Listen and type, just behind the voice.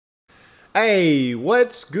Hey,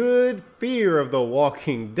 what's good, Fear of the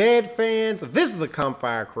Walking Dead fans? This is the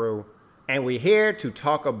CalmFire crew, and we're here to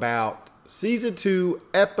talk about Season 2,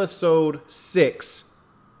 Episode 6.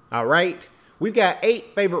 All right? We've got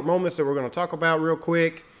 8 favorite moments that we're going to talk about real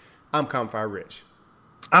quick. I'm CalmFire Rich.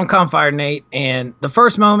 I'm CalmFire Nate, and the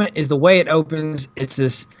first moment is the way it opens. It's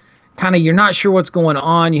this kind of, you're not sure what's going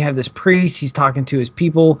on. You have this priest, he's talking to his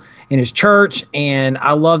people in his church, and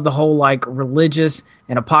I love the whole like religious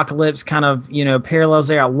and apocalypse kind of, parallels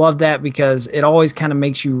there. I love that because it always kind of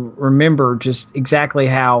makes you remember just exactly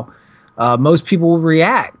how most people will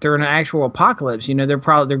react during an actual apocalypse.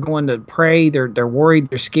 They're going to pray, they're worried,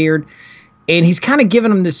 they're scared. And he's kind of giving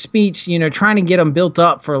them this speech, trying to get them built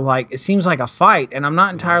up for it seems like a fight. And I'm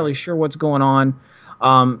not entirely sure what's going on.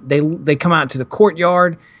 They come out to the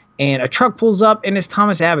courtyard and a truck pulls up and it's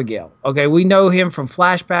Thomas Abigail. Okay, we know him from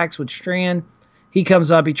flashbacks with Strand. He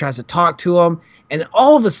comes up, he tries to talk to him. And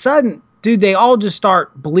all of a sudden, dude, they all just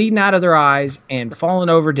start bleeding out of their eyes and falling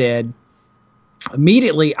over dead.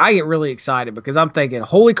 Immediately, I get really excited because I'm thinking,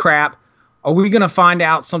 holy crap, are we going to find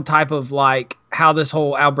out some type of how this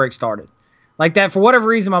whole outbreak started? Like that, for whatever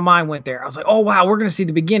reason, my mind went there. I was like, oh, wow, we're going to see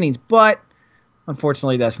the beginnings. But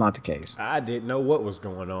unfortunately, that's not the case. I didn't know what was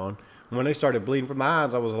going on. When they started bleeding from my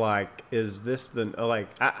eyes, I was like, is this the,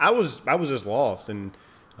 I was just lost. And,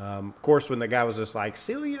 of course, when the guy was just like,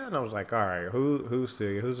 Celia, and I was like, all right, who's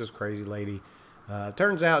Celia? Who's this crazy lady?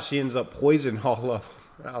 Turns out she ends up poisoning all of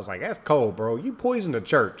them. I was like, that's cold, bro. You poisoned a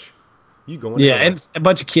church. You going Yeah, and a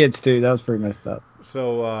bunch of kids, too. That was pretty messed up.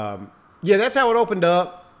 So, yeah, that's how it opened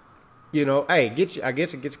up. Hey, I guess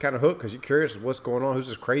it gets you kind of hooked because you're curious what's going on. Who's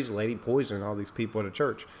this crazy lady poisoning all these people at a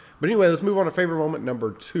church? But anyway, let's move on to favorite moment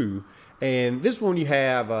number 2. And this one you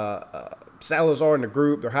have Salazar in the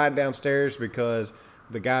group. They're hiding downstairs because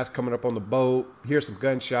the guy's coming up on the boat. Here's some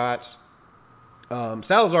gunshots.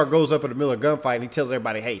 Salazar goes up in the middle of a gunfight and he tells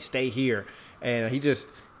everybody, hey, stay here. And he just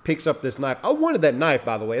picks up this knife. I wanted that knife,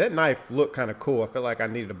 by the way. That knife looked kind of cool. I felt like I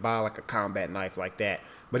needed to buy a combat knife like that.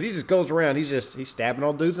 But he just goes around. He's stabbing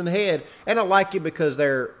all dudes in the head. And I like it because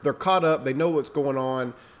they're caught up. They know what's going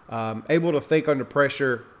on. Able to think under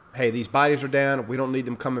pressure. Hey, these bodies are down. We don't need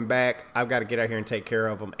them coming back. I've got to get out here and take care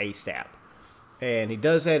of them ASAP. And he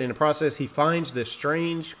does that. In the process, he finds this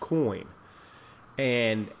strange coin.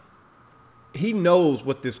 And he knows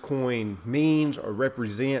what this coin means or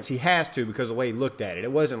represents. He has to because of the way he looked at it.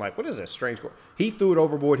 It wasn't like, what is this strange coin? He threw it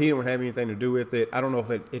overboard. He didn't have anything to do with it. I don't know if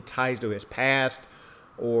it ties to his past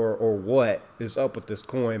or what is up with this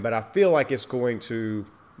coin, but I feel like it's going to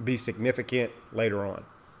be significant later on.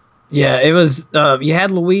 Yeah, it was, you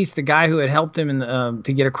had Luis, the guy who had helped him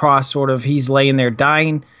to get across, sort of, he's laying there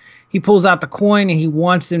dying. He pulls out the coin and he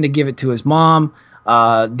wants them to give it to his mom.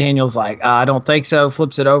 Daniel's like, I don't think so,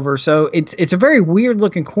 flips it over. So it's a very weird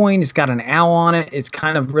looking coin. It's got an owl on it. It's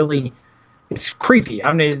kind of really, it's creepy.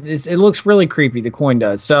 I mean, it looks really creepy, the coin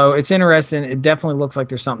does. So it's interesting. It definitely looks like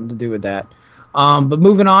there's something to do with that. But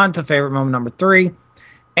moving on to favorite moment number 3.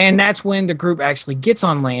 And that's when the group actually gets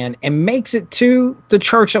on land and makes it to the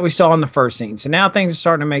church that we saw in the first scene. So now things are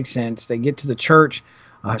starting to make sense. They get to the church.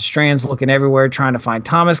 Strand's looking everywhere trying to find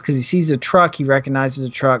Thomas because he sees a truck. He recognizes a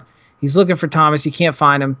truck. He's looking for Thomas. He can't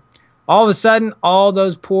find him. All of a sudden, all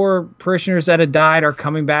those poor parishioners that had died are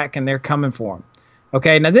coming back and they're coming for him.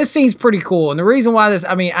 Okay, now this scene's pretty cool. And the reason why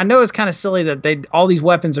I know it's kind of silly that all these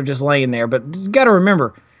weapons are just laying there, but you got to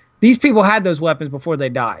remember, these people had those weapons before they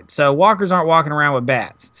died. So walkers aren't walking around with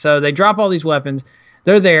bats. So they drop all these weapons.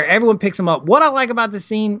 They're there. Everyone picks them up. What I like about this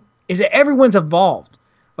scene is that everyone's evolved.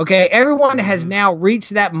 Okay, everyone has now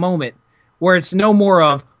reached that moment where it's no more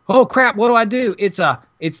of, oh crap, what do I do?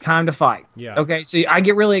 It's time to fight. Yeah. Okay, so I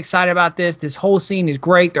get really excited about this. This whole scene is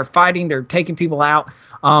great. They're fighting. They're taking people out.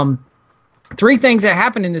 3 things that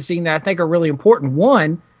happen in this scene that I think are really important.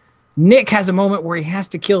 One, Nick has a moment where he has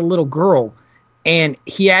to kill a little girl. And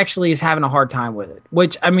he actually is having a hard time with it.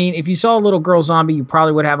 Which, I mean, if you saw a little girl zombie, you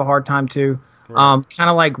probably would have a hard time too. Right. Kind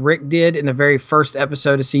of like Rick did in the very first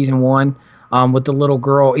episode of season 1 with the little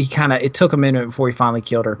girl. It took a minute before he finally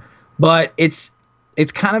killed her. But it's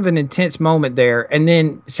kind of an intense moment there. And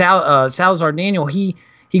then Salazar Daniel, he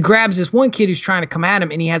grabs this one kid who's trying to come at him,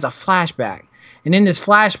 and he has a flashback. And in this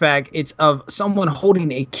flashback, it's of someone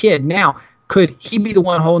holding a kid. Now, could he be the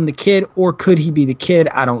one holding the kid, or could he be the kid?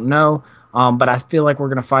 I don't know. But I feel like we're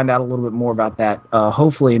going to find out a little bit more about that,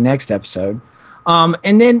 hopefully in next episode.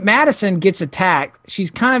 And then Madison gets attacked. She's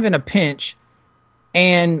kind of in a pinch.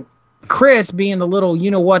 And Chris, being the little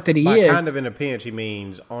you-know-what that he is. Kind of in a pinch, he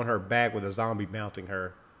means on her back with a zombie mounting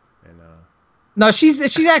her. And No, she's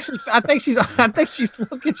actually. I think she's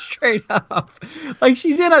looking straight up. Like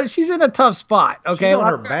she's in a tough spot. Okay, she's on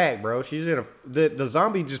her back, bro. She's in the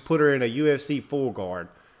zombie just put her in a UFC full guard,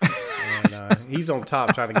 and he's on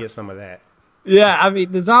top trying to get some of that. Yeah, I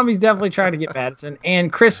mean the zombie's definitely trying to get Madison,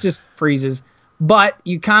 and Chris just freezes. But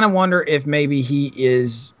you kind of wonder if maybe he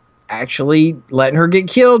is actually letting her get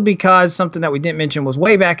killed, because something that we didn't mention was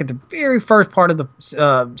way back at the very first part of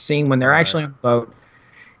the scene when they're actually on the boat,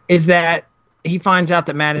 is that he finds out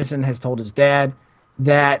that Madison has told his dad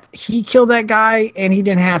that he killed that guy and he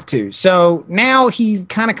didn't have to. So now he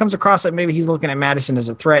kind of comes across that maybe he's looking at Madison as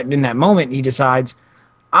a threat, and in that moment he decides,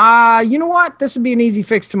 you know what? This would be an easy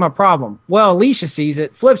fix to my problem. Well, Alicia sees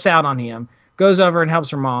it, flips out on him, goes over and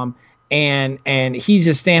helps her mom, and he's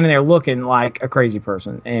just standing there looking like a crazy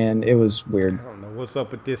person, and it was weird. I don't know what's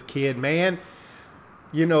up with this kid, man.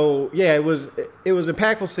 You know, yeah, it was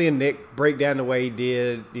impactful seeing Nick break down the way he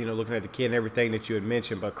did, you know, looking at the kid and everything that you had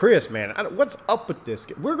mentioned. But Chris, man, what's up with this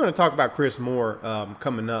kid? We're going to talk about Chris more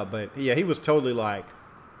coming up, but yeah, he was totally like,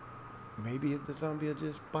 maybe the zombie will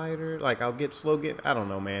just bite her. Like, I'll get slow. I don't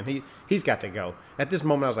know, man. He's got to go. At this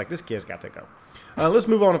moment, I was like, this kid's got to go. Let's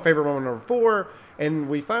move on to favorite moment number 4, and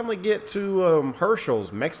we finally get to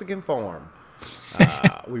Hershel's Mexican farm.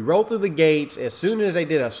 We roll through the gates. As soon as they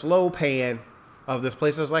did a slow pan of this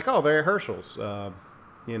place, I was like, oh, they're at Hershel's,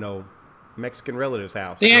 you know, Mexican relative's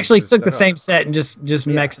house. They actually took the same set and just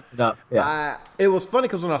mixed it up. Yeah. It was funny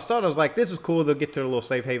because when I saw it, I was like, this is cool. They'll get to a little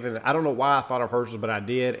safe haven. I don't know why I thought of Hershel, but I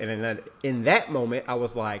did. And in that moment, I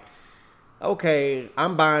was like, okay,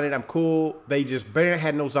 I'm buying it. I'm cool. They just better not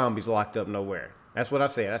had no zombies locked up nowhere. That's what I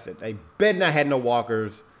said. I said, they better not had no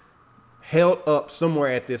walkers held up somewhere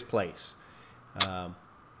at this place.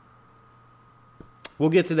 We'll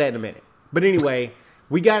get to that in a minute. But anyway,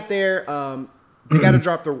 we got there. They got to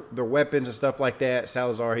drop their weapons and stuff like that.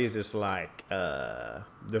 Salazar, he's just like,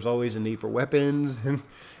 there's always a need for weapons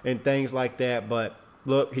and things like that. But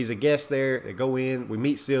look, he's a guest there. They go in. We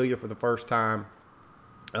meet Celia for the first time.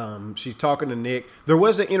 She's talking to Nick. There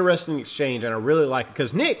was an interesting exchange, and I really like it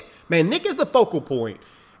because Nick is the focal point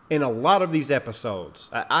in a lot of these episodes.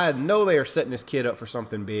 I know they are setting this kid up for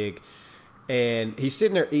something big. And he's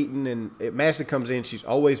sitting there eating, and Madison comes in. She's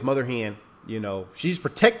always mother hen, you know. She is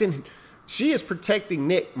protecting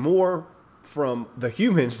Nick more from the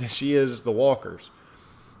humans than she is the walkers.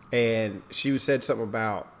 And she said something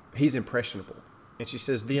about he's impressionable. And she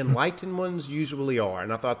says the enlightened ones usually are.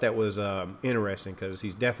 And I thought that was interesting because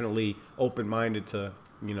he's definitely open-minded to,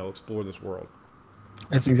 you know, explore this world.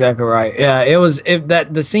 That's exactly right. Yeah,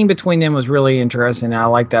 the scene between them was really interesting. And I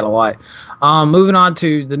like that a lot. Moving on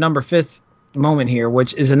to the number 5th moment here,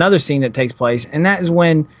 which is another scene that takes place, and that is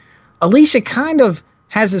when Alicia kind of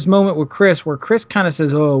has this moment with Chris where Chris kind of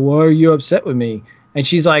says, oh, why are you upset with me? And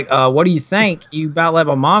she's like, what do you think? You about let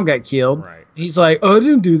my mom get killed. Right. He's like, oh, I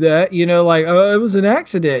didn't do that. You know, like, oh, it was an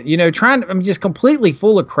accident. You know, just completely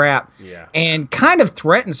full of crap. Yeah. And kind of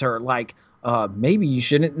threatens her, like, maybe you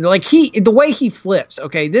shouldn't. Like, the way he flips,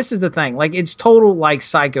 okay, this is the thing. Like, it's total, like,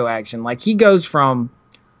 psycho action. Like, he goes from,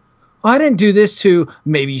 I didn't do this to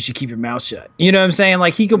maybe you should keep your mouth shut. You know what I'm saying?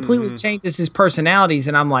 Like, he completely changes his personalities,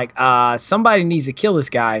 and I'm like, somebody needs to kill this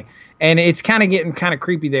guy. And it's kind of getting kind of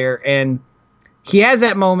creepy there. And he has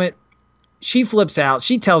that moment. She flips out.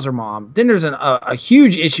 She tells her mom. Then there's a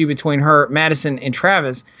huge issue between her, Madison, and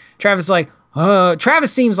Travis. Travis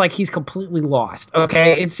seems like he's completely lost.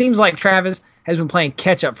 Okay, it seems like Travis has been playing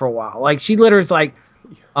catch up for a while. Like, she literally is like,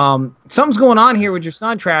 something's going on here with your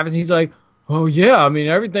son, Travis. And he's like, oh yeah, I mean,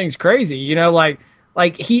 everything's crazy, you know, like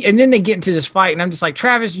and then they get into this fight, and I'm just like,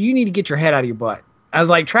 Travis, you need to get your head out of your butt. I was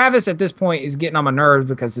like, Travis at this point is getting on my nerves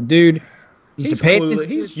because the dude,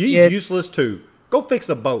 he's useless too. Go fix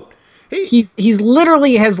a boat. He's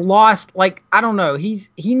literally has lost, like, I don't know. He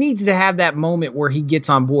needs to have that moment where he gets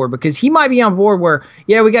on board, because he might be on board where,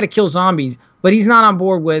 yeah, we got to kill zombies, but he's not on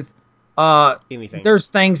board with anything. There's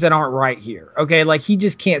things that aren't right here. Okay, like, he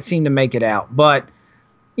just can't seem to make it out. But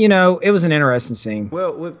you know, it was an interesting scene.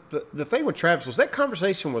 Well, with the thing with Travis was that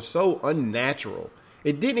conversation was so unnatural.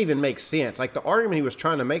 It didn't even make sense. Like, the argument he was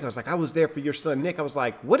trying to make, I was like, I was there for your son, Nick. I was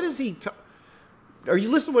like, what is he? Are you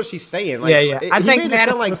listening to what she's saying? Like, yeah. I think made it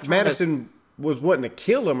sound like Madison was wanting to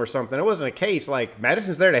kill him or something. It wasn't a case. Like,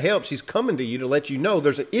 Madison's there to help. She's coming to you to let you know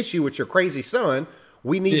there's an issue with your crazy son.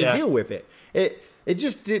 We need to deal with it. It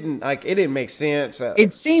just didn't, like, it didn't make sense.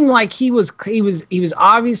 It seemed like he was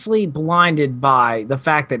obviously blinded by the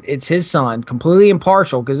fact that it's his son, completely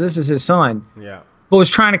impartial because this is his son. Yeah. But was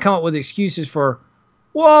trying to come up with excuses for,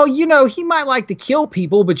 well, you know, he might like to kill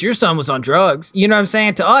people, but your son was on drugs. You know what I'm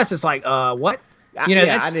saying? To us, it's like, what? You know,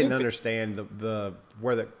 I didn't understand the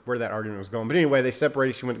where that argument was going. But anyway, they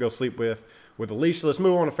separated. She went to go sleep with Alicia. Let's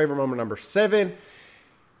move on to favorite moment number 7.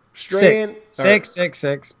 Strand.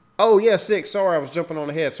 Six. Oh, yeah, 6. Sorry, I was jumping on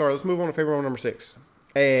ahead. Sorry, let's move on to favorite moment number 6.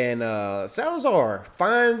 And Salazar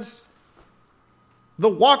finds the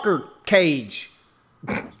walker cage.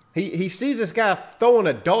 He sees this guy throwing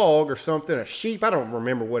a dog or something, a sheep. I don't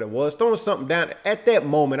remember what it was. Throwing something down. At that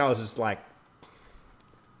moment, I was just like,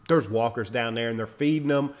 there's walkers down there, and they're feeding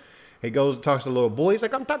them. He goes and talks to the little boy. He's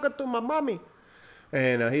like, I'm talking to my mommy.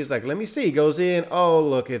 And he's like, let me see. He goes in. Oh,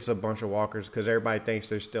 look, it's a bunch of walkers because everybody thinks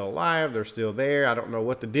they're still alive. They're still there. I don't know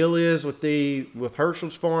what the deal is with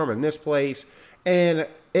Hershel's farm and this place. And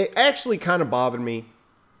it actually kind of bothered me.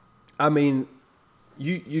 I mean,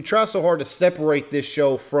 you try so hard to separate this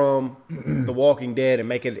show from The Walking Dead and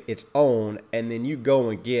make it its own, and then you go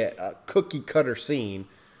and get a cookie cutter scene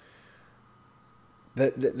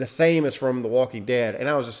the same as from The Walking Dead. And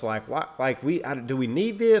I was just like, what? Like, do we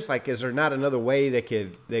need this? Like, is there not another way they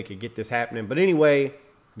could get this happening? But anyway,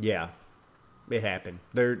 yeah, it happened.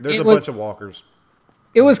 There's a bunch of walkers.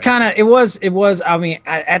 It was. I mean,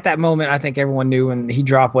 at that moment, I think everyone knew when he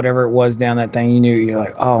dropped whatever it was down that thing. You knew, you're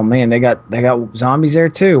like, oh man, they got zombies there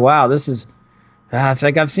too. Wow, this is. I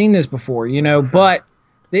think I've seen this before, you know. But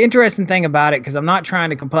the interesting thing about it, because I'm not trying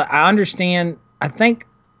to complain, I understand. I think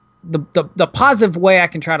the positive way I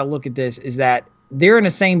can try to look at this is that they're in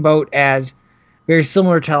the same boat as, very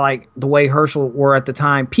similar to like the way Hershel were at the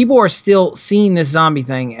time. People are still seeing this zombie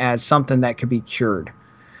thing as something that could be cured.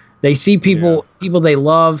 They see people they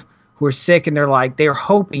love who are sick, and they're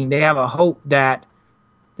hoping, they have a hope that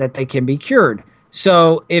they can be cured.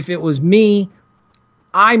 So if it was me,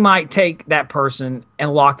 I might take that person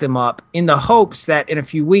and lock them up in the hopes that in a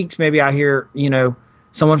few weeks, maybe I hear, you know,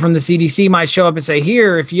 someone from the CDC might show up and say,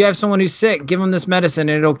 here, if you have someone who's sick, give them this medicine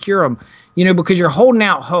and it'll cure them, you know, because you're holding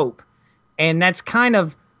out hope. And that's kind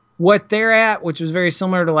of what they're at, which was very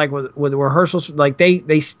similar to like with where Herschel's, like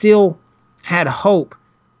they still had hope.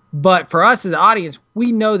 But for us as the audience,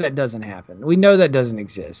 we know that doesn't happen. We know that doesn't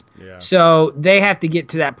exist. Yeah. So they have to get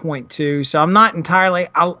to that point too. So I'm not entirely.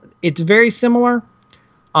 It's very similar.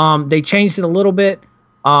 They changed it a little bit,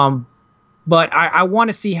 but I want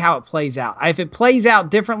to see how it plays out. If it plays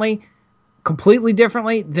out differently, completely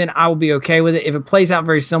differently, then I will be okay with it. If it plays out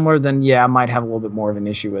very similar, then yeah, I might have a little bit more of an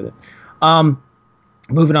issue with it.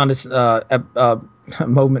 Moving on to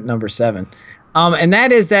moment number 7. And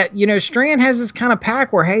that is that, you know, Strand has this kind of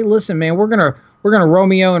pack where, hey, listen, man, we're gonna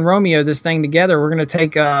Romeo this thing together. We're gonna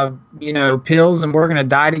take you know, pills, and we're gonna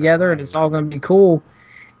die together, and it's all gonna be cool.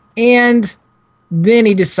 And then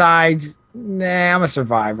he decides, nah, I'm a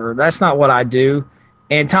survivor. That's not what I do.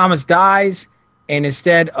 And Thomas dies, and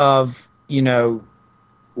instead of, you know,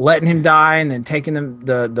 letting him die and then taking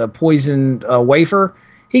the poisoned wafer,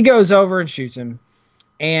 he goes over and shoots him.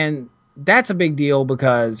 And that's a big deal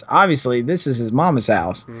because obviously this is his mama's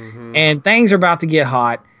house, and things are about to get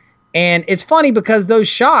hot. And it's funny because those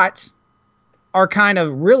shots are kind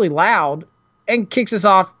of really loud and kicks us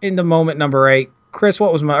off into moment number 8. Chris,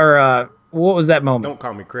 what was that moment? Don't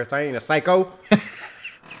call me Chris. I ain't a psycho.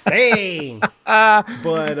 Dang.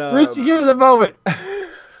 But Richie, give me the moment.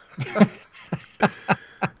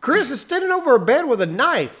 Chris is standing over a bed with a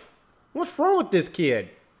knife. What's wrong with this kid?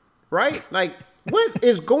 Right? Like, what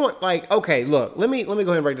is going, like, okay, look, let me go ahead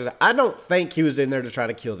and break this out. I don't think he was in there to try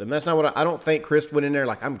to kill them. That's not what I don't think Chris went in there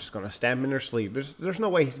like, I'm just going to stab him in their sleep. There's no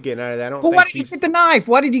way he's getting out of that. Why did he get the knife?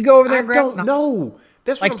 Why did he go over there and grab the knife? I don't know.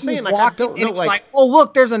 That's what I'm saying. Like, I don't know. Like, oh,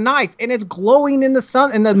 look, there's a knife, and it's glowing in the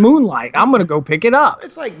sun, in the moonlight. I'm going to go pick it up.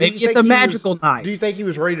 It's like, maybe it's a magical knife. Do you think he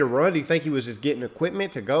was ready to run? Do you think he was just getting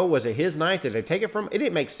equipment to go? Was it his knife? Did they take it from him? It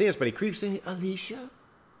didn't make sense, but he creeps in. Alicia,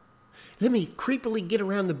 let me creepily get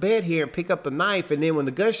around the bed here and pick up the knife. And then when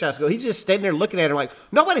the gunshots go, he's just standing there looking at her like,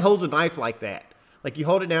 nobody holds a knife like that. Like, you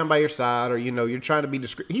hold it down by your side, or, you know, you're trying to be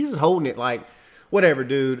discreet. He's just holding it like, whatever,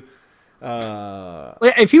 dude.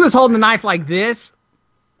 If he was holding the knife like this,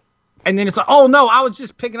 and then it's like, oh no, I was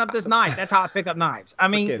just picking up this knife. That's how I pick up knives. I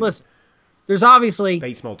mean, listen, there's obviously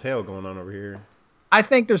Bates Motel going on over here. I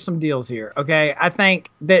think there's some deals here. Okay, I think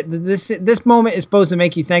that this moment is supposed to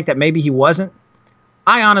make you think that maybe he wasn't.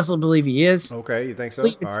 I honestly believe he is. Okay, you think so?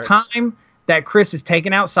 It's time that Chris is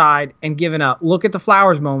taken outside and given a look at the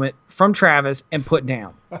flowers moment from Travis and put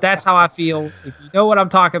down. That's how I feel. If you know what I'm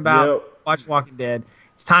talking about, watch Walking Dead.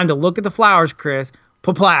 It's time to look at the flowers, Chris.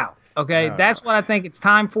 Plow. Okay, that's what I think it's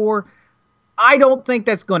time for. I don't think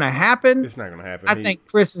that's going to happen. It's not going to happen. I think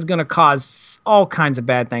Chris is going to cause all kinds of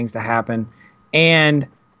bad things to happen. And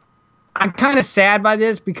I'm kind of sad by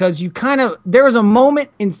this because there was a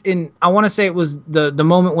moment in I want to say it was the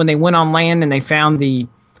moment when they went on land and they found the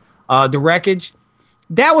wreckage,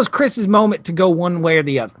 that was Chris's moment to go one way or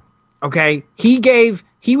the other. Okay.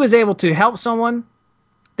 He was able to help someone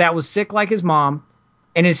that was sick like his mom.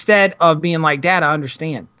 And instead of being like, Dad, I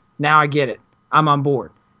understand. Now I get it. I'm on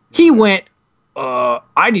board. He went,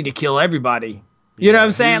 I need to kill everybody. You know what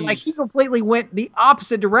I'm saying? Like, he completely went the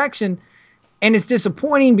opposite direction. And it's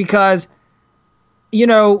disappointing because, you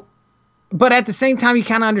know, but at the same time, you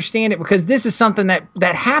kind of understand it because this is something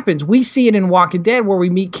that happens. We see it in Walking Dead where we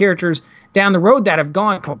meet characters down the road that have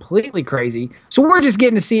gone completely crazy. So we're just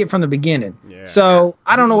getting to see it from the beginning. Yeah. So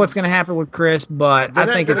I don't know what's going to happen with Chris, but I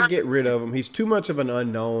think it's get rid of him. He's too much of an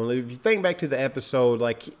unknown. If you think back to the episode,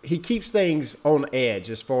 like he keeps things on edge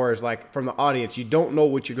as far as like from the audience. You don't know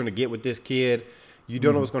what you're going to get with this kid. You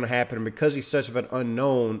don't know what's going to happen. And because he's such of an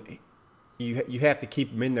unknown, you have to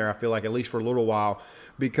keep him in there, I feel like, at least for a little while.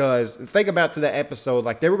 Because think about to the episode,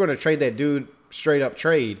 like they were going to trade that dude straight up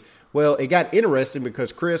trade. Well, it got interesting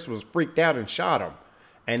because Chris was freaked out and shot him.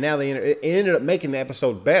 And now it ended up making the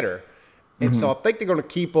episode better. And so I think they're going to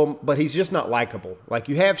keep him, but he's just not likable. Like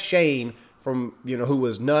you have Shane from, you know, who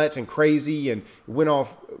was nuts and crazy and went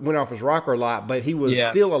off his rocker a lot, but he was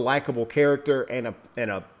still a likable character and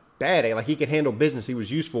a bad. Like he could handle business. He was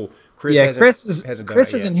useful. Chris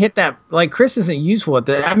hasn't hit that. Like Chris isn't useful at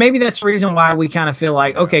that. Maybe that's the reason why we kind of feel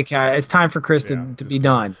like, okay, it's time for Chris to be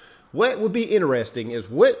done. What would be interesting is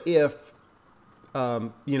what if,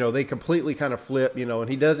 you know, they completely kind of flip, you know, and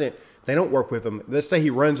they don't work with him. Let's say he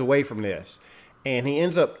runs away from this and he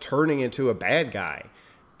ends up turning into a bad guy.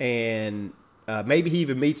 And maybe he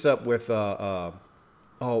even meets up with, Alice,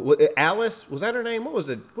 was that her name? What's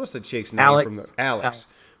the chick's name?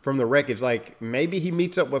 Alex. From the wreckage. Like maybe he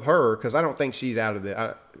meets up with her because I don't think she's out of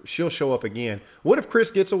it. She'll show up again. What if Chris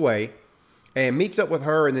gets away and meets up with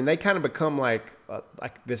her and then they kind of become like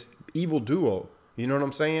this evil duo? You know what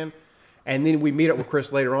I'm saying? And then we meet up with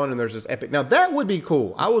Chris later on and there's this epic. Now that would be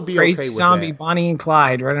cool. I would be okay with that. Crazy zombie Bonnie and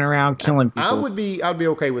Clyde running around killing people. I'd be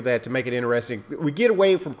okay with that to make it interesting. We get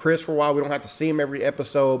away from Chris for a while. We don't have to see him every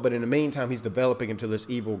episode, but in the meantime, he's developing into this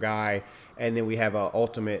evil guy. And then we have an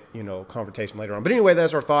ultimate, you know, confrontation later on. But anyway,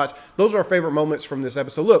 that's our thoughts. Those are our favorite moments from this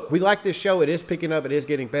episode. Look, we like this show. It is picking up. It is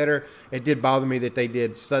getting better. It did bother me that they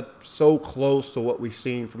did so close to what we've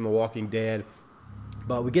seen from The Walking Dead.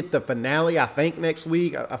 But we get the finale, I think, next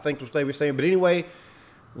week. I think that's what they were saying. But anyway,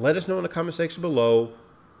 let us know in the comment section below.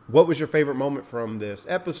 What was your favorite moment from this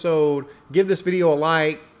episode? Give this video a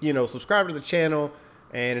like. You know, subscribe to the channel.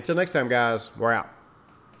 And until next time, guys, we're out.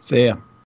 See ya.